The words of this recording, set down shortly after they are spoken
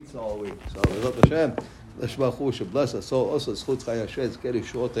pizza all week. So Bezrat Hashem, L'shma Hu should bless us. So also Zchut Chai Hashem Geri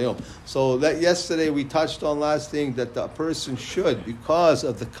Short Hayom. So that yesterday we touched on last thing that the person should, because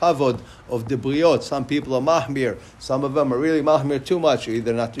of the kavod of the briot. Some people are mahmir. Some of them are really mahmir too much,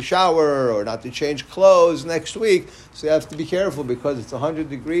 either not to shower or not to change clothes next week. So you have to be careful because it's 100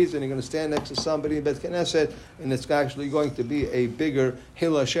 degrees and you're going to stand next to somebody in Bet Knesset and it's actually going to be a bigger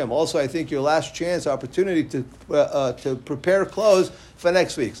Hil Hashem. Also, I think your last chance, opportunity to prepare clothes for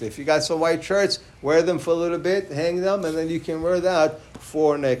next week. So if you got some white shirts, wear them for a little bit, hang them, and then you can wear that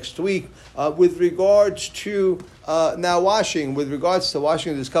for next week. With regards to now washing, there's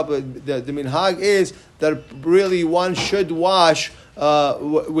a couple of, the minhag is that really one should wash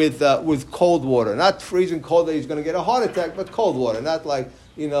with cold water, not freezing cold that he's going to get a heart attack, but cold water, not like,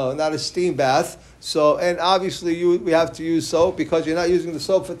 not a steam bath. So, and obviously we have to use soap because you're not using the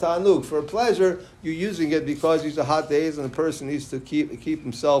soap for ta'anug. For pleasure, you're using it because these are hot days and the person needs to keep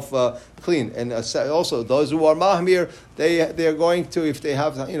himself clean. And also, those who are mahmir, they're going to, if they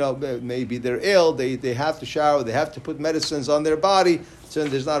have, maybe they're ill, they have to shower, they have to put medicines on their body, so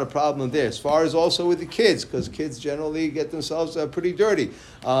there's not a problem there. As far as also with the kids, because kids generally get themselves pretty dirty.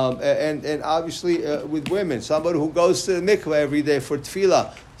 And obviously with women, somebody who goes to the mikveh every day for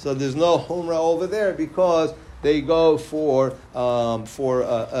tefillah, so there's no humrah over there because they go to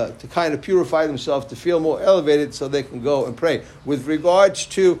kind of purify themselves to feel more elevated, so they can go and pray. With regards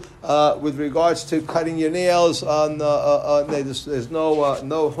to cutting your nails, there's no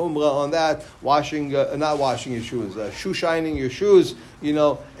humrah on that. Not washing your shoes, shoe shining your shoes,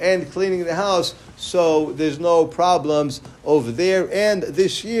 and cleaning the house. So there's no problems over there. And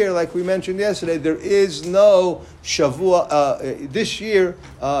this year, like we mentioned yesterday, there is no Shavua. This year,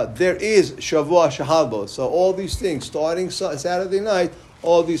 there is Shavua Shahalbo. So all these things, starting Saturday night,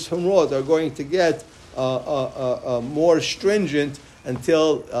 all these humrot are going to get more stringent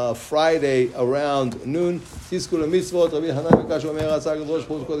until Friday around noon. Tizku mitzvot. Rabbi Hanan Mekash Omer Atzag Rosh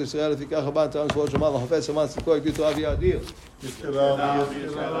Chutz Kol Yisrael. Lefikach Haban Tam Shvot Shema L'Chafetz Haman Tzikoi Gitu Avi Adir.